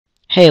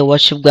Hey,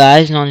 what's up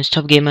guys,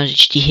 non-stop gamers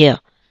HD here.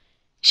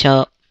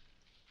 So,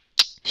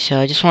 so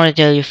I just want to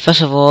tell you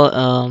first of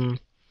all,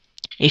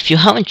 if you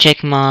haven't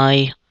checked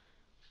my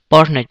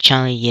partner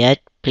channel yet,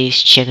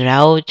 please check it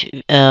out.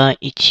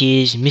 It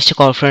is Mr.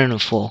 Call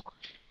 4.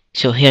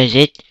 So here is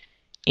it.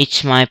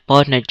 It's my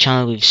partner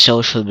channel with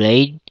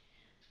socialblade,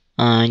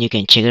 and you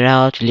can check it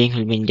out. Link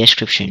will be in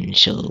description,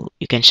 so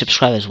you can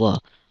subscribe as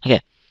well.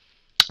 Okay.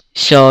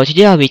 So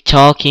today I'll be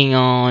talking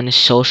on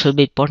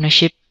socialblade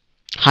partnership.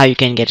 How you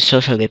can get a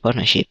socialblade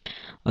partnership.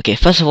 Okay,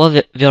 first of all,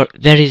 there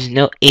is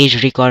no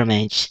age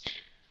requirements.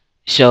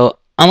 So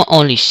I'm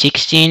only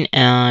 16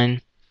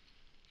 and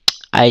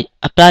I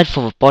applied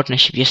for a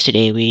partnership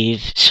yesterday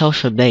with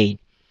socialblade,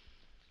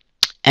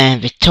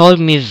 and they told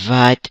me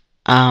that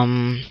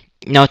I'm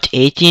not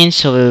 18,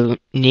 so we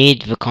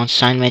need the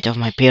consignment of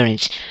my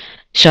parents.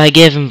 So I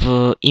gave them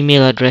the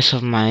email address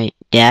of my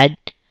dad,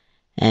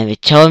 and they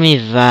told me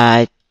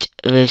that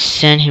we'll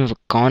send him the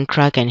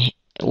contract, and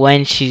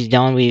once he's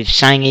done with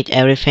signing it,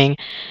 everything,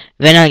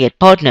 then I'll get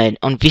partnered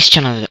on this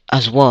channel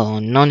as well,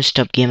 on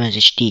Non-Stop Gamers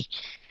HD.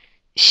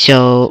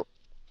 So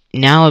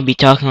now I'll be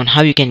talking on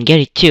how you can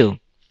get it too.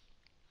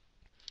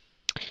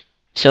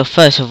 So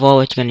first of all,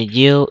 what you're gonna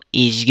do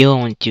is go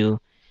on to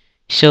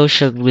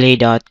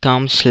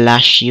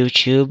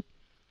socialblade.com/YouTube,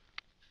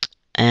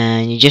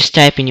 and you just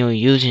type in your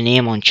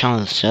username on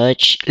channel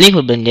search. Link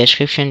will be in the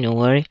description, don't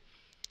worry.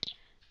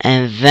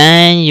 And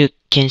then you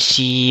can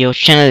see your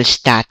channel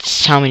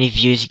stats, how many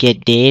views you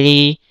get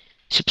daily,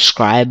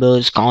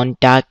 subscribers,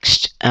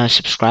 contacts,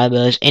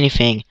 subscribers,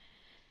 anything.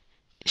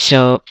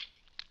 So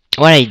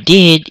what I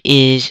did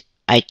is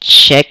I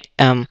checked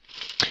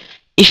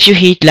if you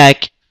hit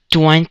like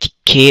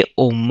 20k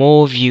or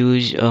more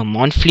views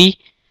monthly,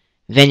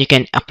 then you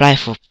can apply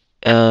for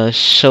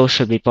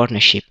socialblade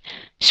partnership.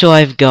 So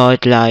I've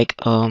got like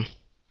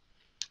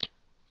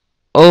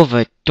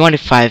over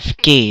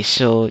 25k,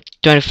 so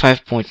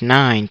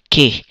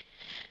 25.9k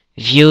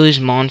views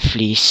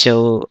monthly.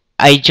 So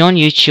I joined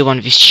YouTube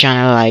on this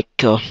channel like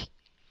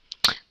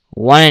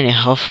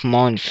 1.5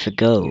 months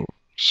ago,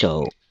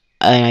 so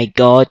I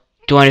got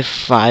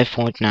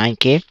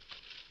 25.9k.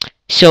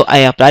 So I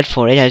applied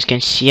for it. As you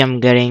can see, I'm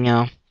getting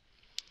over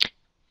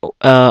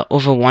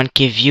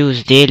 1k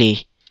views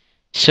daily.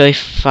 So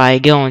if I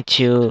go on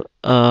to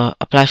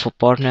apply for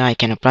partner, I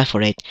can apply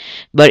for it.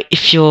 But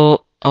if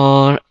you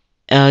are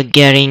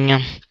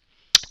getting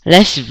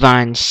less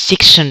than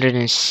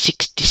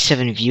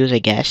 667 views, I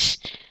guess,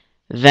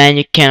 then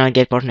you cannot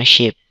get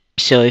partnership.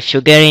 So if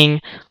you're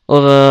getting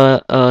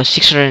over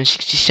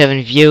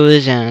 667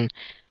 views and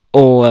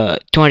or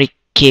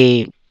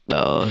 20k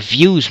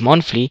views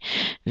monthly,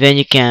 then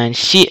you can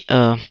see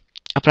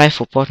apply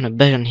for partner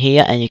button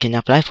here, and you can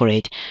apply for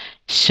it.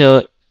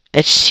 So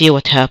let's see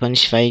what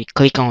happens if I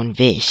click on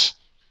this.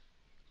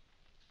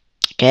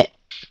 Okay,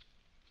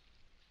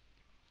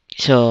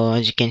 so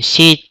as you can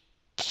see,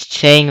 it's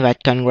saying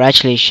that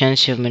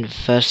congratulations, you've made the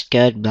first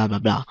cut, blah blah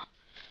blah.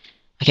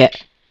 Okay,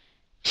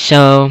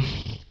 so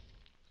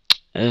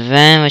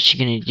then what you're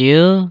gonna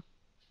do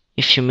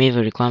if you meet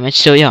the requirements.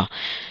 So yeah,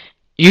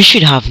 you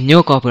should have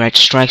no copyright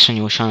strikes on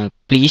your channel.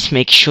 Please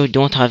make sure you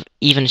don't have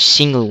even a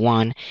single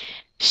one.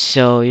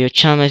 So your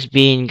channel must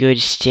be in good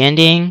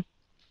standing.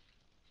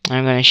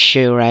 I'm gonna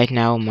show you right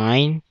now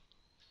mine.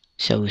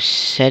 So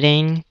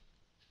setting,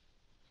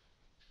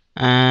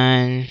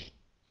 and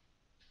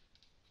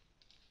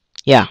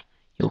yeah,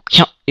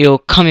 your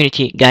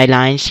community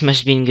guidelines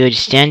must be in good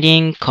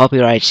standing,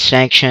 copyright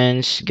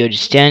sanctions good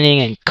standing,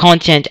 and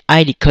content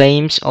ID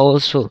claims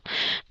also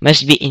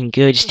must be in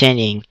good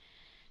standing.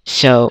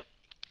 So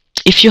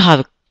if you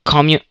have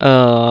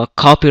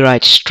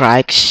copyright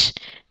strikes,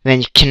 then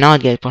you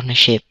cannot get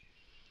partnership.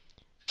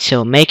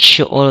 So make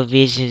sure all of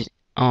this is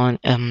on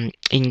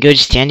in good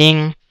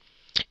standing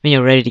when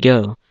you're ready to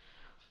go.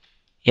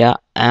 Yeah,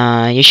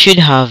 you should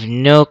have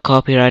no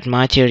copyright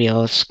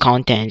materials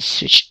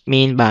contents, which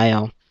mean by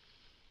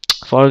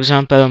for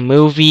example, a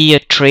movie, a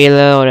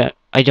trailer, or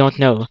I don't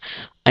know,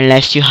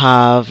 unless you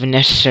have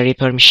necessary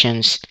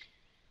permissions.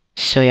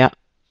 So yeah,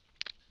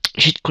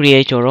 you should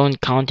create your own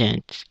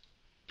content.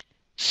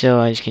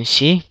 So as you can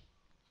see,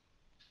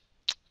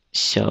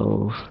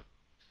 so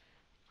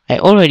I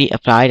already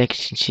applied, as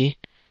you can see.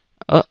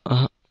 Oh,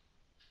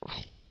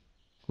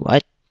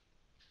 what?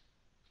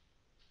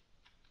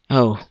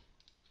 Oh,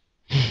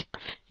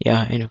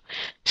 yeah, I know.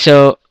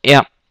 So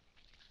yeah,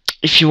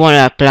 if you want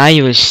to apply,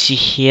 you will see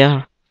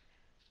here.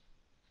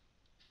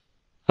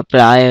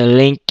 Apply,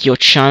 link your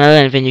channel,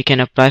 and then you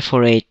can apply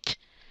for it.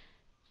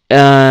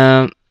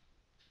 Wait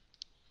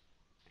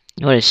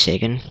a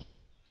second.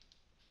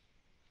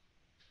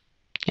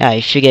 Yeah,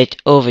 if you get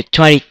over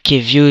 20k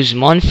views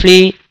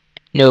monthly,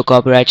 no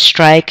copyright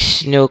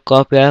strikes, no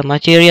copyright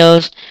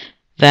materials,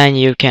 then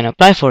you can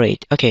apply for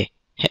it. Okay,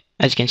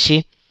 as you can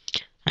see,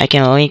 I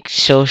can link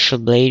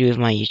socialblade with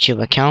my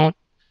YouTube account,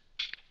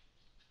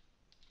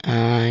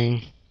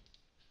 and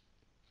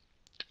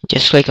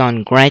just click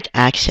on grant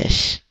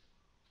access.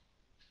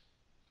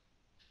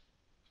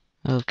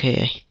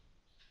 Okay,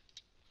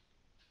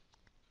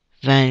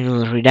 then it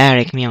will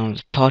redirect me on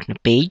the partner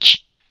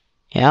page.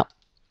 Yeah,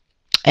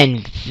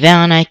 and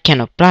then I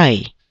can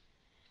apply,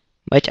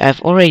 but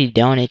I've already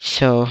done it,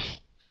 so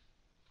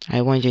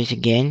I won't do it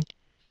again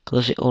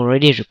because it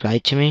already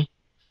replied to me.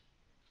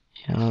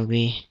 Shall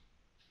we?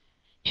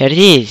 Here it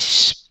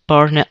is,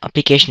 partner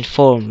application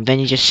form. Then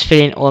you just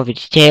fill in all the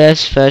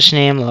details: first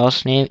name,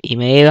 last name,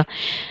 email,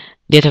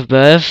 date of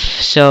birth.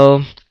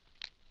 So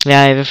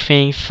yeah,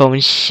 everything,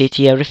 phone,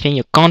 city, everything,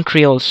 your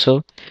country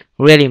also,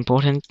 really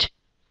important.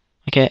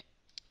 Okay,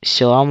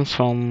 so I'm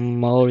from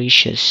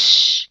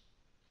Mauritius.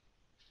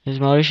 Is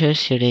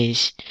Mauritius? It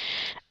is.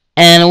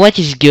 And what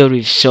is good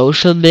with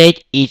Social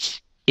Blade is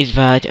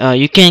that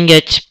you can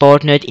get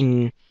partnered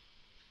in.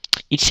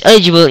 It's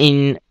eligible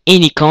in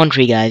any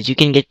country, guys. You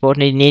can get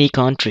partnered in any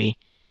country.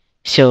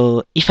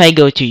 So if I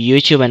go to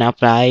YouTube and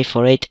apply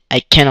for it, I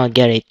cannot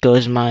get it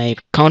because my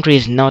country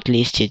is not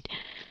listed.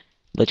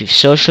 But with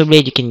Social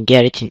Blade, you can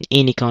get it in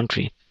any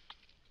country.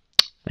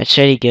 That's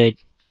really good.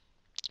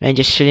 Then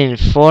just fill in the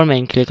form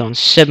and click on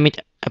Submit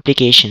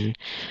Application.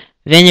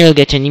 Then you'll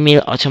get an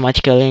email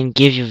automatically and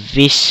give you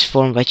this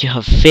form that you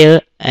have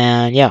filled,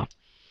 and yeah,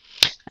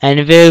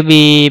 and we'll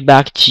be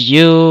back to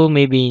you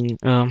maybe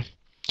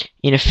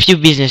in a few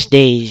business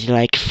days,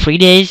 like 3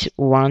 days,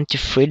 1 to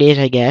 3 days,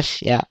 I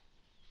guess. Yeah.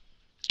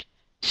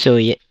 So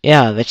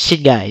yeah, that's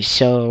it, guys.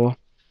 So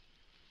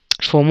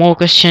for more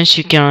questions,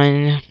 you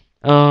can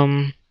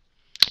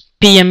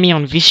PM me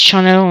on this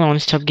channel on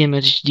Stop Game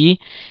HD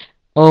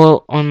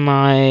or on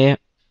my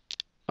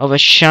other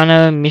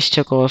channel,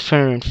 Mr.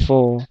 Golfer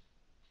 4.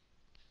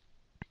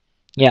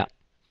 Yeah,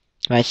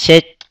 that's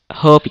it.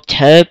 Hope it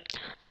helped.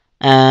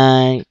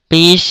 And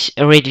please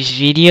rate this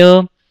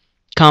video,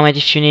 comment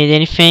if you need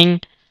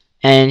anything,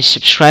 and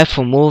subscribe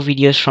for more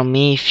videos from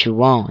me if you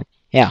want.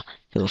 Yeah,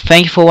 so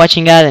thank you for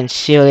watching, guys, and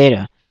see you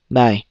later.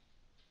 Bye.